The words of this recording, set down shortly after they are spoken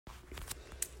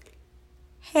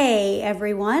Hey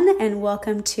everyone, and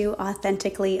welcome to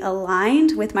Authentically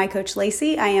Aligned with my coach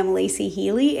Lacey. I am Lacey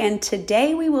Healy, and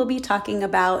today we will be talking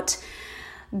about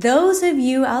those of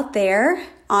you out there,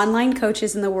 online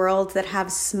coaches in the world that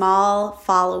have small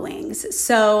followings.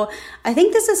 So I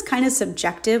think this is kind of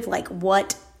subjective, like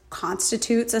what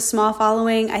constitutes a small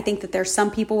following. I think that there's some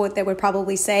people that would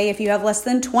probably say if you have less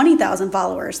than 20,000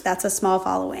 followers, that's a small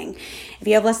following. If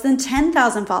you have less than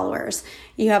 10,000 followers,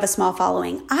 you have a small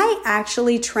following. I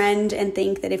actually trend and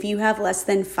think that if you have less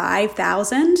than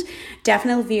 5,000,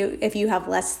 definitely if you have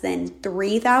less than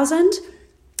 3,000,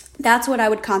 that's what I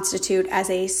would constitute as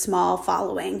a small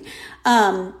following.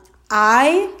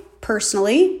 I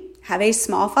personally have a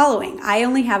small following. I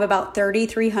only have about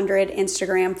 3,300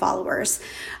 Instagram followers.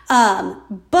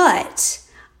 But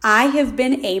I have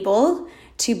been able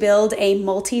to build a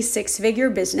multi-six-figure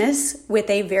business with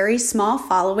a very small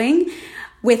following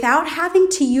without having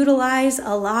to utilize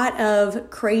a lot of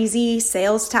crazy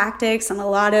sales tactics and a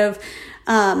lot of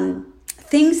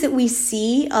things that we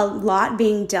see a lot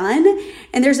being done.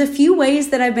 And there's a few ways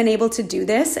that I've been able to do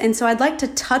this. And so I'd like to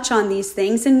touch on these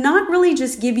things and not really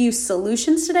just give you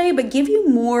solutions today, but give you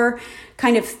more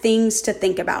kind of things to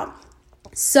think about.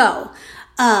 So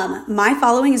my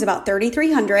following is about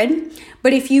 3,300,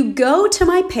 but if you go to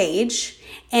my page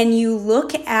and you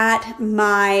look at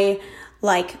my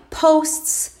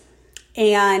posts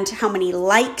and how many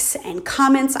likes and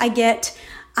comments I get,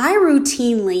 I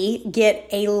routinely get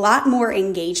a lot more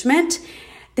engagement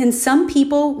than some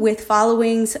people with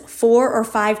followings 4 or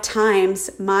 5 times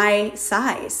my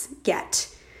size get.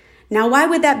 Now, why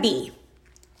would that be?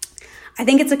 I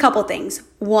think it's a couple things.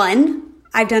 One,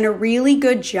 I've done a really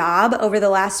good job over the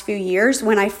last few years.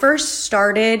 When I first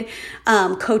started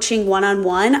coaching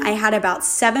one-on-one, I had about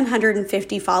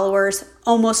 750 followers.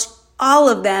 Almost all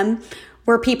of them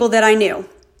were people that I knew.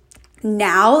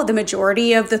 Now, the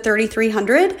majority of the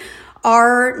 3,300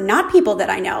 are not people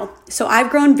that I know. So I've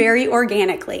grown very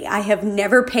organically. I have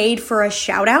never paid for a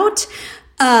shout out.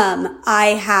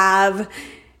 I have,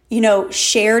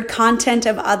 shared content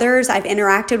of others. I've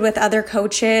interacted with other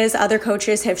coaches. Other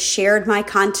coaches have shared my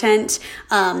content.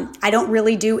 I don't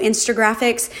really do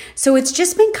Instagraphics. So it's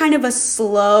just been kind of a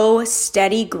slow,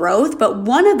 steady growth. But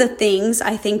one of the things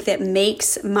I think that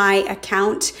makes my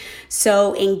account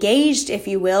so engaged, if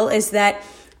you will, is that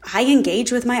I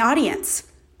engage with my audience.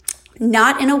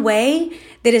 Not in a way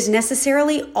that is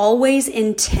necessarily always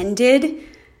intended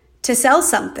to sell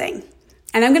something.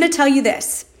 And I'm going to tell you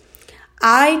this.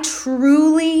 I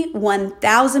truly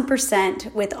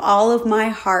 1,000% with all of my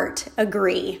heart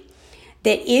agree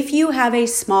that if you have a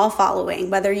small following,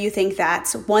 whether you think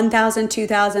that's 1,000,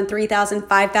 2,000, 3,000,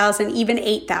 5,000, even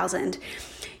 8,000,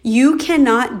 you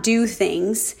cannot do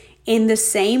things in the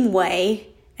same way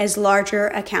as larger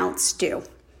accounts do.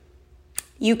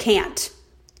 You can't.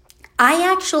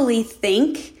 I actually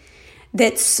think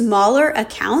that smaller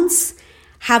accounts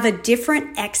have a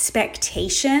different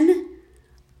expectation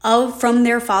from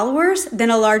their followers than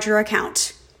a larger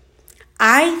account.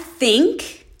 I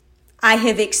think I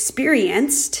have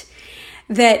experienced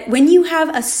that when you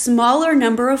have a smaller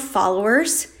number of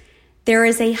followers, there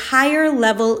is a higher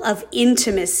level of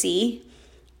intimacy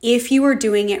if you are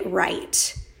doing it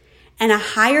right. And a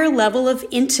higher level of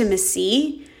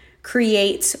intimacy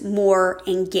creates more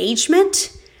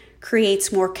engagement,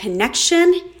 creates more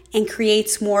connection, and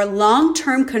creates more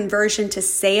long-term conversion to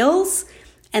sales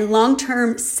and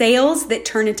long-term sales that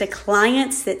turn into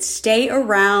clients that stay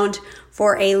around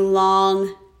for a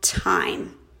long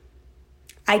time.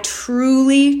 I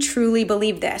truly, truly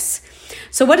believe this.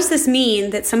 So what does this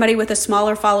mean that somebody with a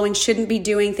smaller following shouldn't be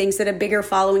doing things that a bigger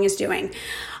following is doing?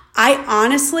 I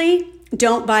honestly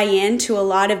don't buy into a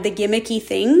lot of the gimmicky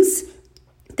things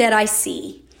that I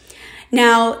see.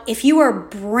 Now, if you are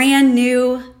brand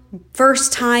new,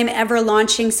 first time ever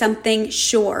launching something,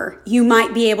 sure, you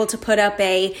might be able to put up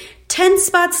a 10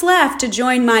 spots left to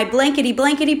join my blankety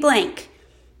blankety blank.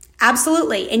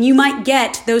 Absolutely. And you might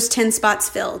get those 10 spots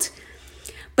filled.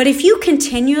 But if you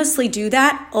continuously do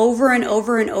that over and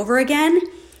over and over again,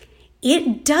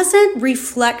 it doesn't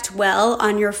reflect well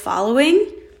on your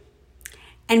following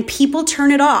and people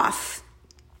turn it off.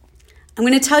 I'm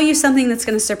going to tell you something that's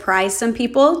going to surprise some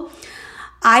people.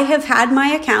 I have had my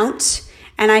account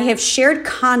and I have shared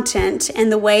content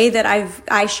in the way that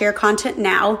I share content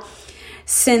now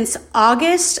since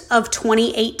August of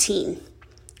 2018.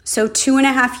 So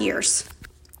 2.5 years.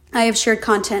 I have shared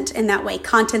content in that way,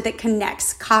 content that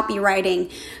connects,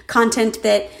 copywriting, content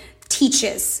that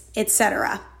teaches,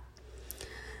 etc.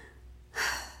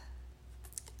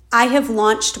 I have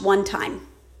launched one time.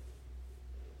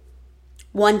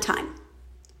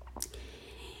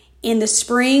 In the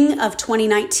spring of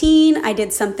 2019, I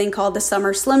did something called the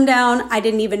Summer Slim Down. I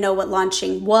didn't even know what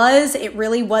launching was. It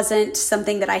really wasn't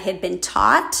something that I had been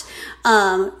taught.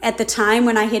 At the time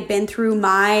when I had been through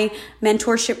my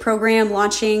mentorship program,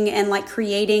 launching and like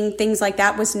creating things like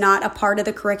that was not a part of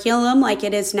the curriculum like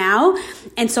it is now.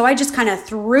 And so I just kind of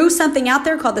threw something out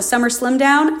there called the Summer Slim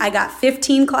Down. I got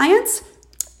 15 clients.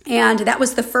 And that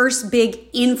was the first big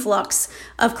influx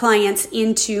of clients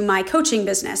into my coaching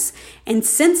business. And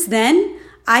since then,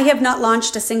 I have not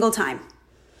launched a single time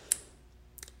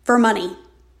for money.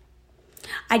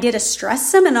 I did a stress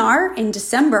seminar in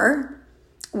December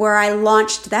where I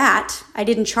launched that. I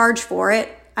didn't charge for it.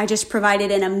 I just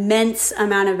provided an immense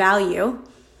amount of value.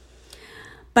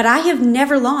 But I have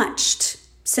never launched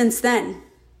since then.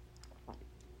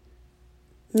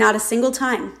 Not a single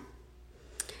time.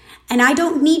 And I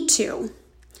don't need to,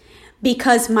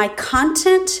 because my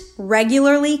content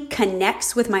regularly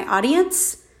connects with my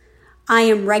audience. I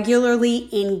am regularly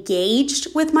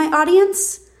engaged with my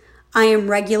audience. I am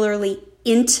regularly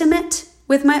intimate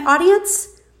with my audience.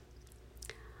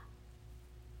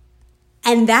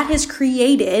 And that has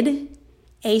created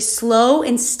a slow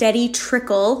and steady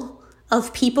trickle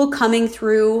of people coming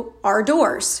through our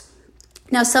doors.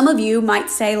 Now, some of you might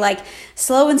say, like,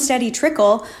 slow and steady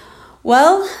trickle.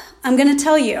 Well, I'm going to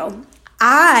tell you,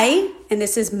 and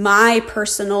this is my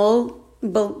personal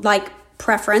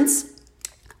preference,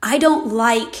 I don't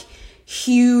like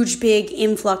huge, big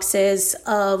influxes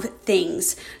of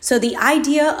things. So the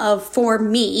idea of, for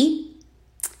me,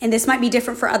 and this might be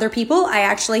different for other people, I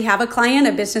actually have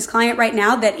a business client right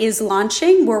now that is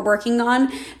launching. We're working on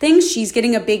things. She's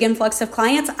getting a big influx of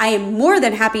clients. I am more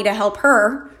than happy to help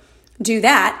her do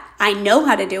that. I know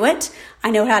how to do it.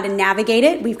 I know how to navigate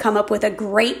it. We've come up with a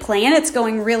great plan. It's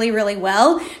going really, really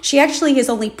well. She actually has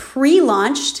only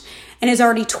pre-launched and is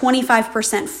already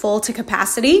 25% full to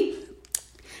capacity.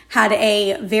 Had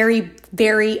a very,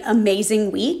 very amazing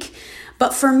week.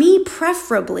 But for me,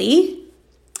 preferably,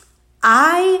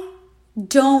 I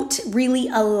don't really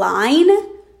align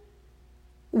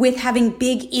with having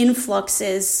big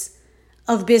influxes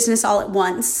of business all at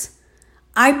once.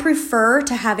 I prefer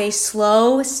to have a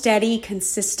slow, steady,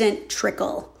 consistent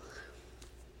trickle.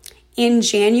 In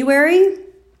January,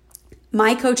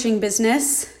 my coaching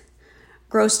business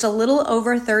grossed a little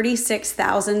over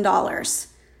 $36,000.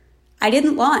 I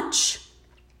didn't launch.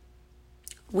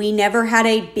 We never had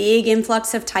a big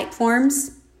influx of type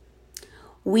forms.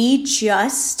 We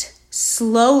just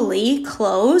slowly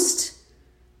closed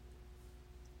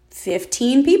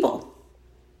 15 people,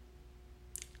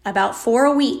 about 4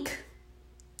 a week.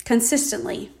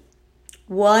 Consistently,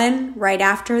 one right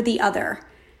after the other.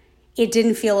 It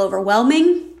didn't feel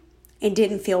overwhelming. It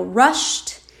didn't feel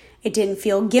rushed. It didn't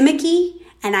feel gimmicky.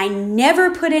 And I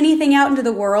never put anything out into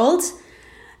the world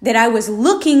that I was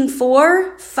looking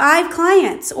for 5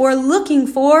 clients or looking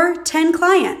for 10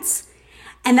 clients.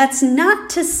 And that's not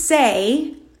to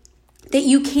say that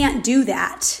you can't do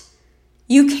that.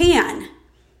 You can,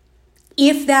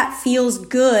 if that feels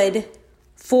good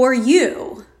for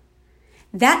you.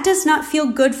 That does not feel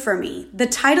good for me. The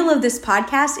title of this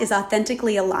podcast is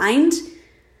Authentically Aligned.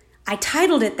 I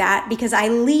titled it that because I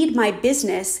lead my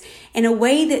business in a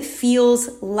way that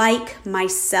feels like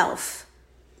myself.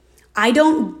 I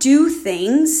don't do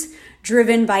things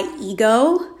driven by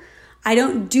ego. I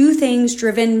don't do things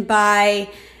driven by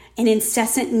an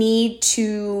incessant need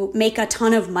to make a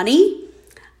ton of money.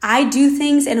 I do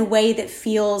things in a way that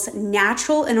feels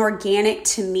natural and organic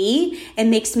to me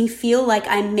and makes me feel like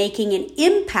I'm making an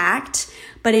impact,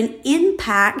 but an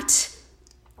impact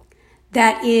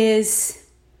that is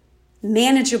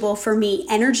manageable for me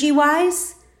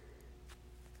energy-wise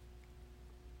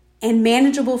and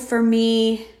manageable for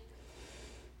me,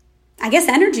 I guess,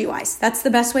 energy-wise. That's the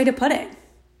best way to put it.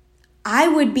 I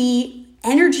would be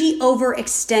energy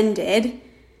overextended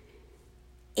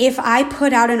if I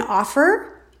put out an offer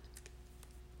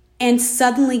and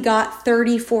suddenly got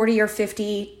 30, 40, or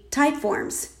 50 type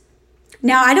forms.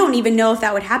 Now, I don't even know if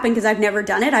that would happen because I've never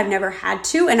done it. I've never had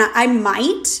to, and I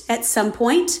might at some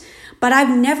point, but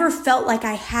I've never felt like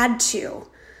I had to.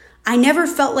 I never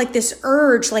felt like this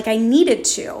urge, like I needed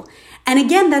to. And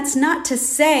again, that's not to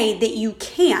say that you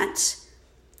can't.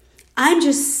 I'm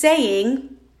just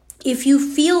saying, if you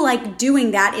feel like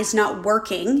doing that is not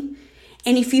working,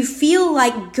 and if you feel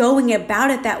like going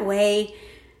about it that way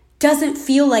doesn't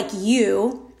feel like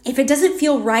you, if it doesn't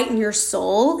feel right in your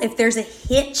soul, if there's a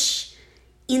hitch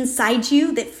inside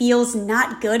you that feels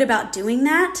not good about doing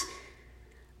that,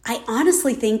 I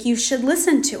honestly think you should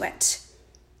listen to it.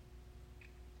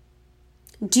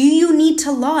 Do you need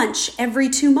to launch every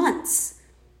 2 months?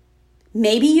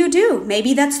 Maybe you do.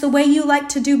 Maybe that's the way you like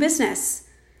to do business.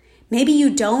 Maybe you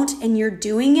don't, and you're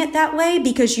doing it that way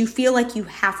because you feel like you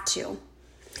have to.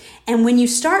 And when you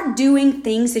start doing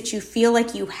things that you feel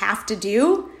like you have to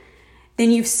do,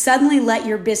 then you've suddenly let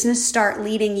your business start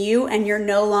leading you, and you're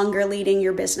no longer leading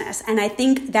your business. And I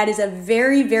think that is a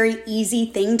very, very easy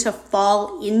thing to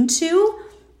fall into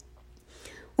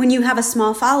when you have a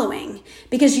small following,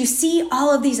 because you see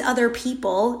all of these other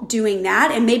people doing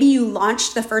that. And maybe you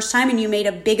launched the first time and you made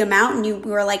a big amount and you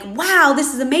were like, wow,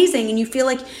 this is amazing. And you feel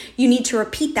like you need to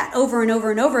repeat that over and over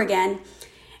and over again.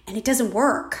 And it doesn't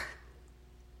work.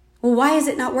 Well, why is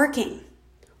it not working?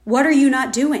 What are you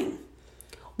not doing?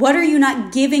 What are you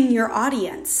not giving your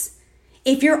audience?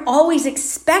 If you're always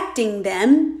expecting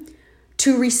them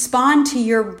to respond to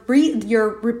your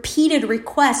repeated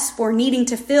requests for needing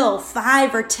to fill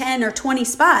 5 or 10 or 20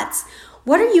 spots,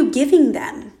 what are you giving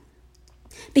them?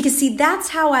 Because see, that's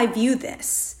how I view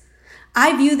this.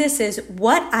 I view this as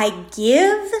what I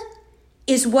give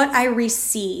is what I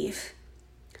receive.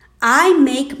 I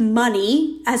make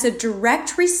money as a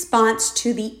direct response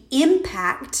to the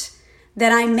impact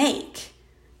that I make.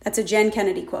 That's a Jen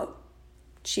Kennedy quote.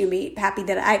 She'll be happy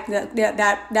that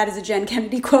that is a Jen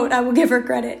Kennedy quote. I will give her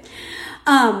credit.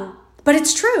 But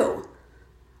it's true.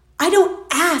 I don't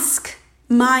ask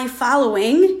my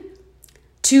following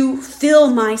to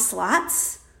fill my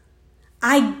slots.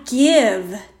 I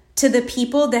give to the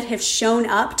people that have shown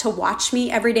up to watch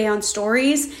me every day on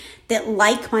stories, that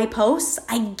like my posts.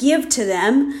 I give to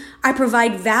them. I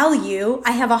provide value.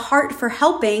 I have a heart for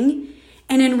helping.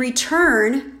 And in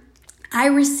return, I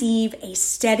receive a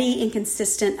steady and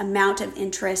consistent amount of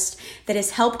interest that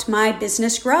has helped my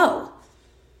business grow.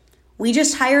 We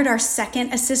just hired our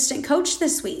second assistant coach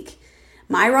this week.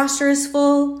 My roster is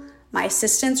full. My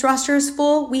assistant's roster is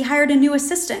full. We hired a new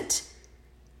assistant.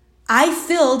 I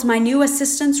filled my new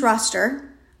assistant's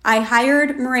roster. I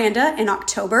hired Miranda in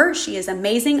October. She is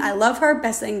amazing. I love her.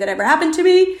 Best thing that ever happened to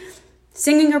me.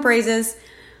 Singing her praises.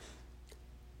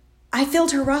 I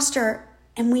filled her roster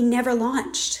and we never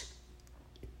launched.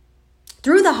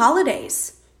 Through the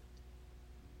holidays,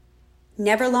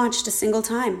 never launched a single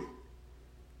time.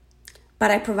 But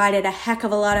I provided a heck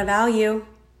of a lot of value.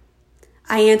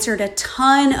 I answered a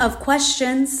ton of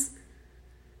questions.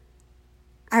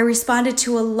 I responded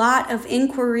to a lot of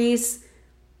inquiries.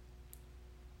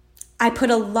 I put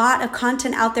a lot of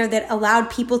content out there that allowed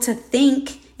people to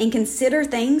think and consider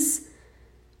things.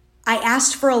 I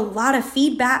asked for a lot of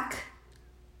feedback.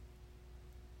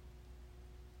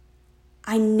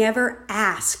 I never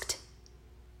asked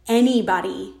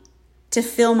anybody to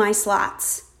fill my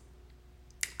slots.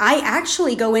 I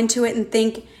actually go into it and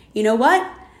think, you know what?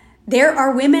 There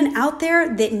are women out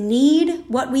there that need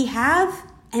what we have,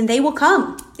 and they will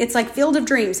come. It's like Field of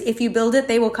Dreams. If you build it,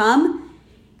 they will come.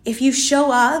 If you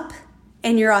show up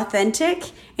and you're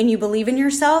authentic and you believe in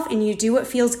yourself and you do what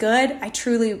feels good, I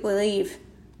truly believe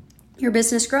your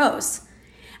business grows.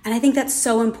 And I think that's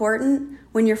so important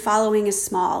when your following is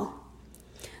small.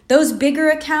 Those bigger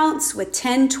accounts with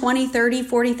 10, 20, 30,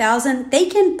 40,000, they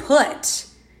can put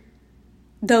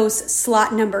those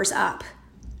slot numbers up.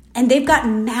 And they've got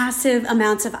massive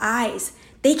amounts of eyes.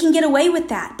 They can get away with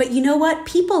that. But you know what?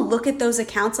 People look at those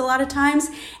accounts a lot of times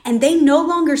and they no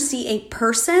longer see a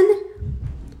person.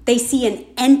 They see an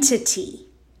entity.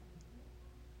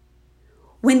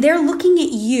 When they're looking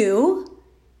at you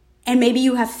and maybe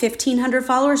you have 1,500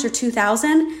 followers or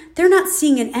 2,000, they're not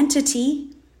seeing an entity.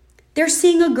 They're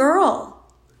seeing a girl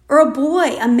or a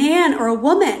boy, a man or a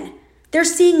woman. They're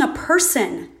seeing a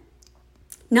person,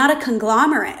 not a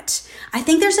conglomerate. I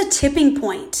think there's a tipping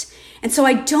point. And so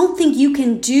I don't think you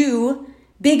can do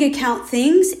big account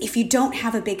things if you don't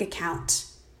have a big account.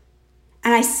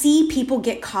 And I see people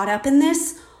get caught up in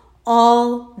this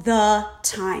all the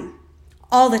time.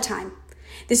 All the time.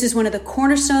 This is one of the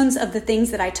cornerstones of the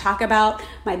things that I talk about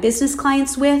my business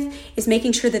clients with, is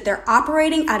making sure that they're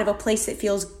operating out of a place that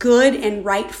feels good and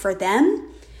right for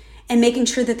them, and making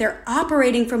sure that they're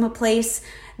operating from a place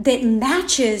that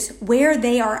matches where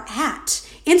they are at.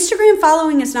 Instagram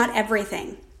following is not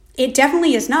everything. It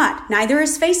definitely is not. Neither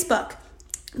is Facebook.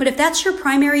 But if that's your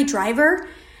primary driver,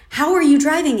 how are you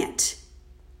driving it?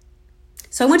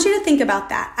 So I want you to think about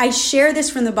that. I share this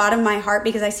from the bottom of my heart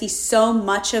because I see so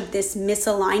much of this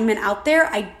misalignment out there.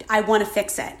 I want to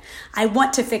fix it. I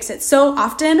want to fix it. So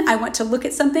often I want to look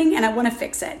at something and I want to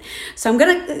fix it. So I'm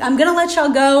gonna let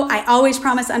y'all go. I always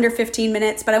promise under 15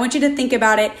 minutes, but I want you to think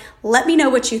about it. Let me know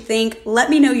what you think. Let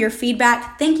me know your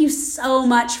feedback. Thank you so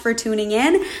much for tuning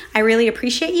in. I really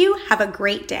appreciate you. Have a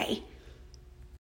great day.